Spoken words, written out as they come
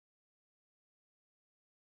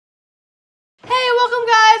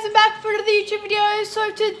guys, I'm back for another YouTube video. So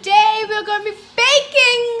today we're going to be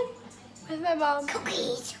baking with my mom.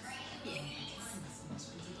 Cookies. Yes.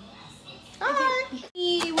 Hi. What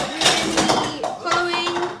we're going to be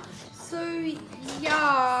following. So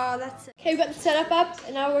yeah, that's it. Okay, we got the setup up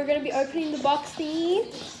and now we're going to be opening the box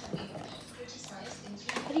thingy.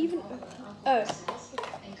 How do you even open it? Oh.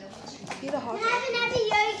 You're the hard one. I haven't had a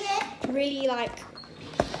yogurt. Really like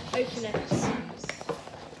open it.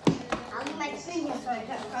 I'll make spoon here so I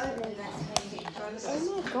don't throw it in that.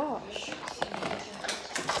 Oh my gosh.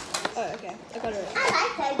 Oh, okay. I got it. I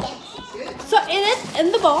like yogurt. So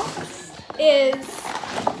in the box is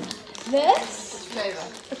this. Flavor.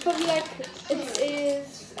 It's probably like it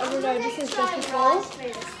is. I don't know. This is just before.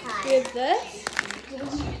 We have this,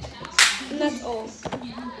 and that's all.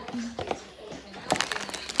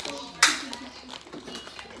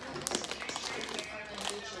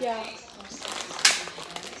 Yeah.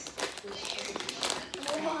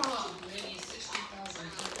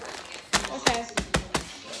 Okay.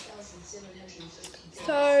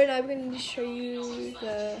 So now I'm going to show you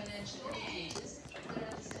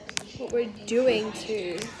what we're doing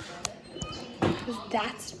too, because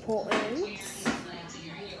that's important. You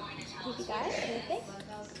guys, perfect.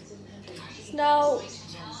 So now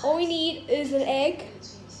all we need is an egg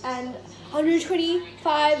and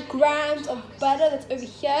 125 grams of butter that's over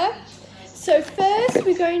here. So first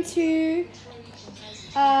we're going to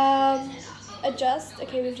adjust.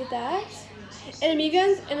 Okay, we did that. In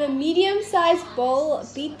a medium-sized bowl,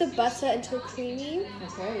 beat the butter until creamy.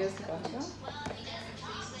 Okay, here's the butter.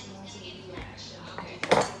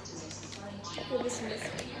 With this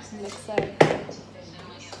mixer.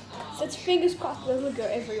 So it's fingers crossed it doesn't go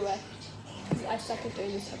everywhere. I suck at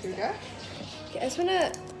doing this. Here we go. Okay, I just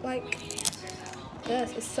wanna like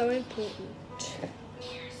this is so important.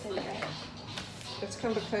 There we go. Let's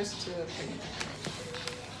come a bit closer to the thing.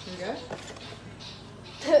 Here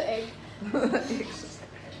The egg. we go. Eggs.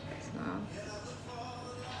 Now.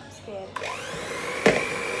 I'm scared.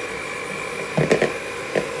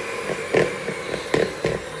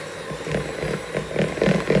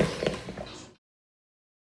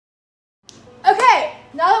 Okay,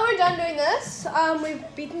 now that we're done doing this, we've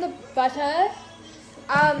beaten the butter.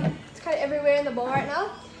 It's kind of everywhere in the bowl right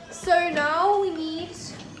now. So now we need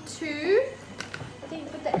to, I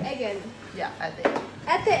think, put the egg in. Yeah, I think.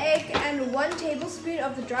 Add the egg and 1 tablespoon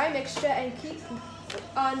of the dry mixture and keep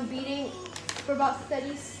on beating for about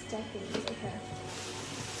 30 seconds. Okay.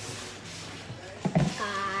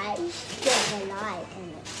 I don't like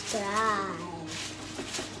and it's dry.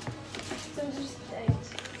 So just eggs.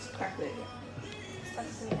 Just crack the egg. Stuck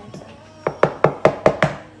in the egg, so.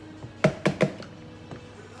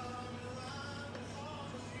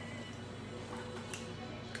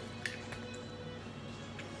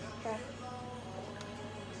 Okay.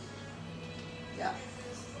 Yeah.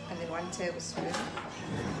 And then 1 tablespoon.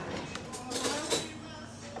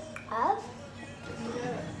 Of?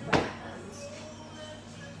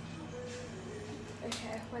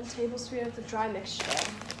 Okay, 1 tablespoon of the dry mixture.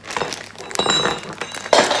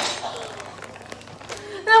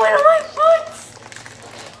 That went on my foot!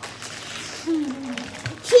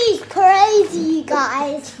 She's crazy, you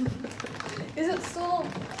guys. Is it still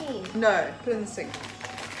clean? No, put it in the sink.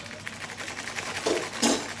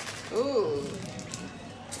 Ooh.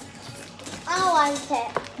 I want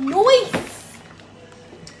it. Noise!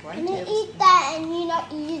 1 Can you tablespoon. eat that and you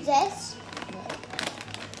not use this? No.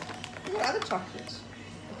 What other chocolate?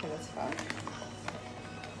 Okay, that's fine.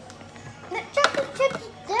 Not chocolate chips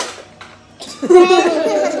dip.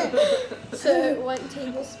 So 1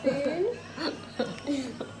 tablespoon. Okay.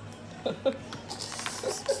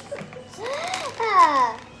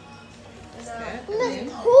 We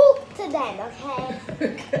must talk to them, okay?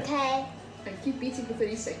 Okay. Okay. And keep beating for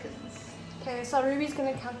 30 seconds. Okay, so Ruby's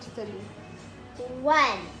gonna count to 30.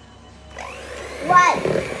 1, 2,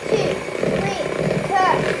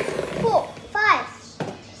 3, 4, 5.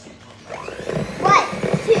 1,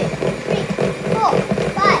 2, 3, 4,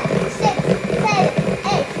 5, 6, 7,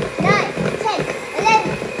 8, 9, 10,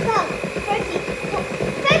 11, 12, 13,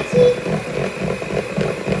 30.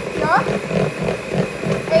 No?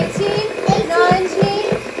 18, 19,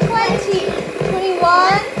 20,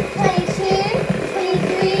 21, 22,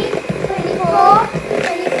 23, 24,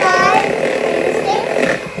 25,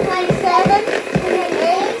 26, 27,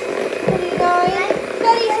 28, 29, 30.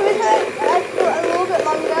 So we have a little bit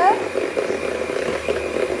longer.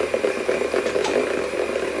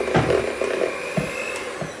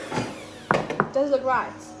 Does it look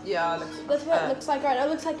right? Yeah, it looks That's what it looks like right now. It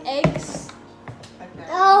looks like eggs. Okay.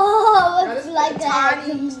 Oh, Now looks just like take a that.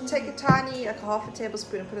 tiny, take a tiny, like half a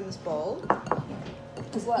tablespoon and put in this bowl.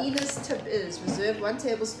 Ina's tip is reserve 1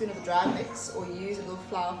 tablespoon of the dry mix or use a little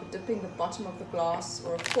flour for dipping the bottom of the glass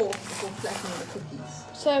or a fork before flattening the cookies.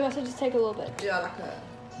 So I must just take a little bit. Yeah, like a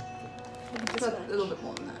little bit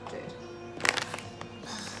more than that, Jade.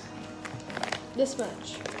 This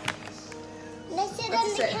much. Let's sit Let's on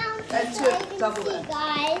the say, counter add so to I it, can double see, that.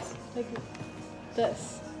 guys. Like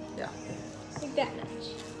this. Yeah. Like that much.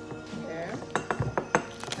 Okay.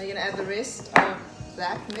 Now you're gonna add the rest of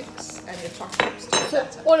that mix and your chocolate chips to the So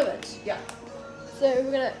batter. all of it. Yeah. So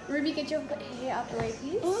we're gonna, Ruby, get your hair out the way,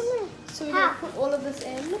 please. So we're gonna put all of this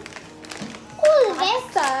in. All of it.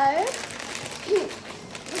 So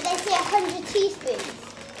They say 100 teaspoons.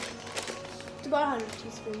 it's about 100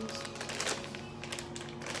 teaspoons.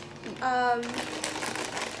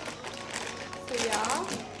 So yeah.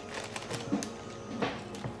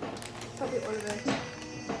 Probably all of it.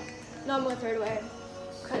 No, I'm gonna throw it away.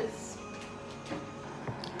 Because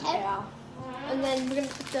yeah. And then we're gonna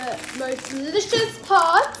put the most delicious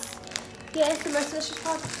parts. Yes, the most delicious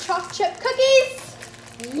parts. Choc chip cookies.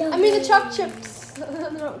 I mean the choc chips.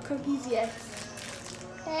 They're not cookies yet.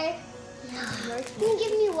 Okay. Can you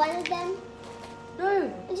give me one of them?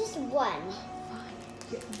 No. Just one.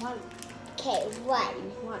 Get one. Okay,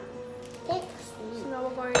 one. One. Thanks. So now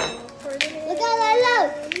we're going to pour it in. Look at that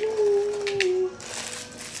loaf.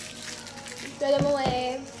 Throw them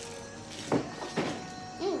away.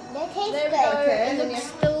 They taste There we good. go. Okay, It and then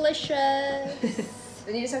looks delicious.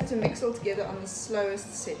 Then you just have to mix all together on the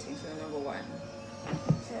slowest setting, so number 1.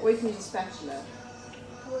 Or you can use a spatula.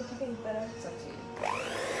 What do you think is better? It's up to you.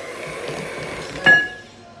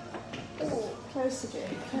 Oh, closer,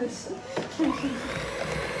 Jade, closer.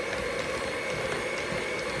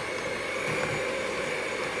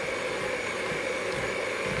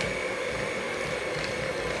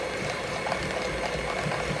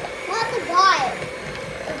 Not the guy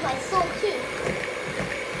with my soul too.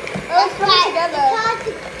 Oh, it's put it together.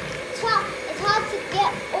 It's hard to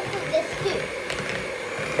get off of this too.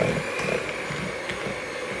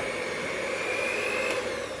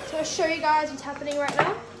 So I'll show you guys what's happening right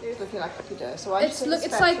now. It's looking like cookie dough. So I It's look.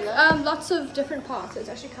 It's like lots of different parts. So it's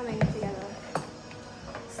actually coming together.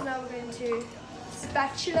 So now we're going to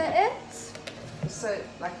spatula it. So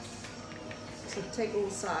take all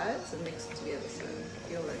sides and mix it together. So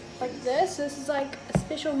feel Like this. So this is like a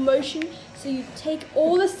special motion. So you take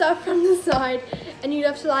all the stuff from the side and you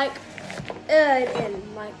have to like it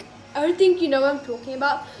in. Like I don't think you know what I'm talking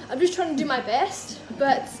about. I'm just trying to do my best,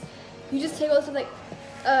 but you just take all the stuff like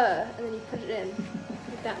and then you put it in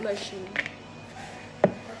with that motion.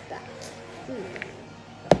 Like that.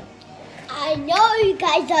 I know you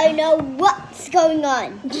guys don't know what's going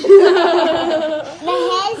on. My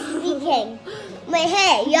hair's leaking. My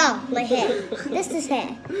hair, yeah, my hair. This is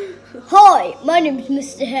hair. Hi, my name is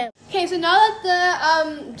Mr. Hair. Okay, so now that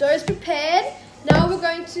the dough is prepared, now we're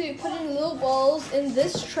going to put in little balls in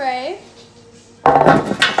this tray.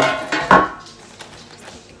 Okay.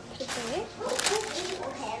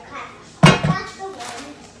 That's the one.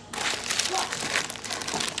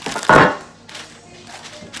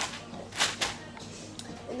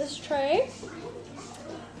 In this tray.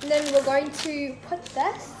 And then we're going to put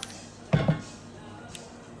this.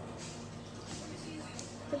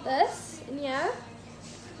 Put this in here.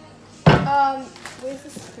 Where's the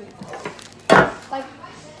spoon? Like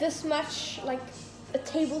this much, like a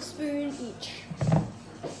tablespoon each.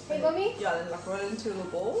 Okay, mommy? Yeah, then like roll it into a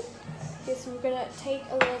little ball. Okay, so we're gonna take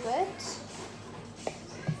a little bit.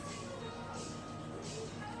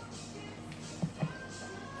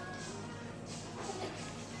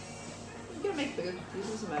 You can make bigger cookies,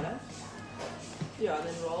 doesn't matter. Yeah, and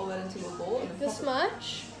then roll that into a little ball. And then This pop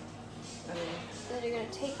much. it. And then Then you're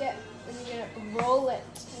gonna take it and you're gonna roll it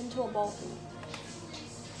into a bowl.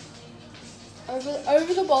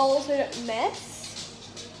 Over the bowl so you don't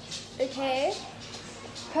mess. Okay?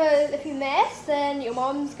 Because if you mess, then your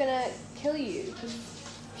mom's gonna kill you because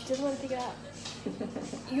she doesn't want to pick it up.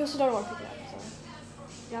 You also don't want to pick it up, so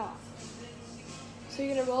yeah. So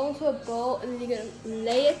you're gonna roll into a bowl and then you're gonna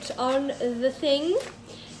lay it on the thing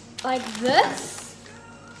like this.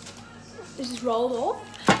 It just rolled off.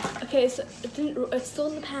 Okay, so it's still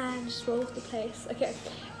in the pan, just roll off the place. Okay,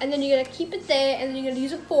 and then you're gonna keep it there and then you're gonna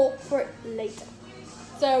use a fork for it later.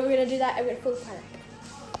 So we're gonna do that and we're gonna fill the pan up.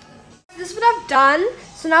 This is what I've done.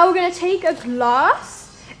 So now we're gonna take a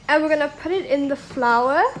glass and we're gonna put it in the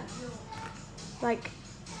flour. Like,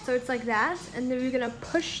 so it's like that. And then we're gonna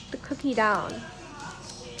push the cookie down.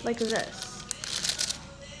 Like this.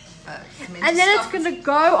 And then it's gonna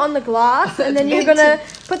go on the glass and then you're gonna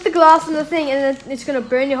put the glass on the thing and then it's gonna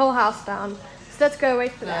burn your whole house down. So let's go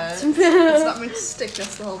wait for that. it's not meant to stick,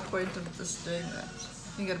 that's the whole point of just doing that.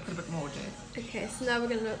 You gotta put a bit more, Jade. Okay, so now we're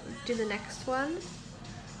gonna do the next one.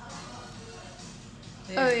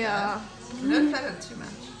 There Oh you yeah. go. Don't flat it too much.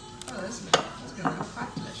 Oh, this is gonna look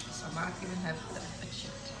quite delicious. I might even have a bit.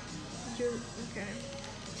 Okay.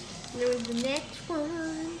 Now the next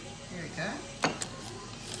one. There we go.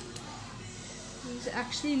 These are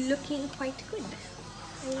actually looking quite good.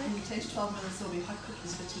 I like When you taste 12 minutes, there'll be hot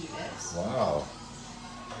cookies for tea, yes? Wow.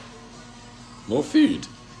 More food.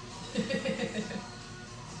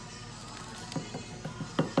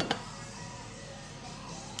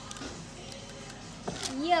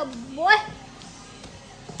 Yeah, boy.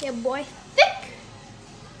 Yeah, boy. Thick.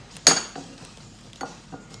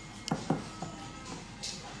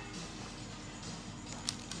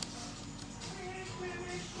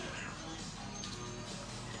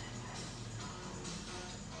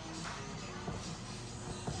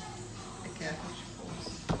 Okay, I think she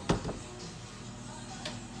falls.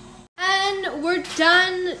 And we're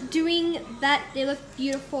done doing that. They look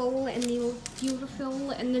beautiful and they look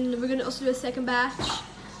beautiful. And then we're gonna also do a second batch.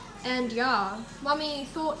 And yeah, mommy,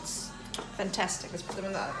 thoughts? Fantastic. Let's put them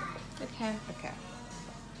in the oven. Okay. Okay.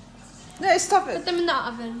 No, stop Put it. them in the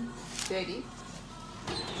oven. Jadey.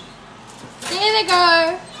 There they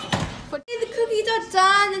go. But the cookies are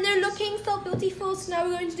done and they're looking so beautiful. So now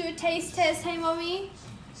we're going to do a taste test. Hey, mommy.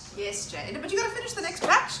 Yes, Jade. But you gotta finish the next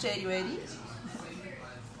batch, Jadey.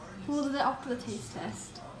 We'll do that after the taste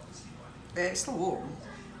test. It's still warm.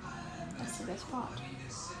 That's the best part.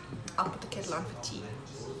 I'll put the kettle on for tea.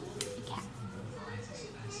 Okay.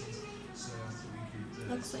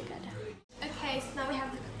 Looks so good. Okay, so now we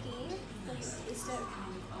have the cookie. Let's taste it.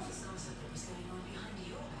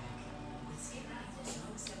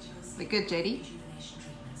 They're good, Jadey.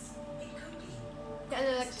 Yeah,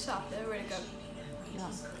 they're like soft. They're really good. Yeah.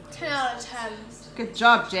 10 out of 10. Good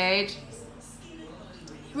job, Jade.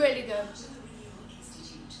 Really good.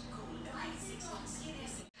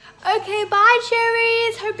 Okay, bye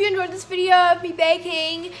cherries. Hope you enjoyed this video of me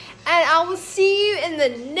baking. And I will see you in the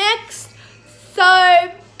next so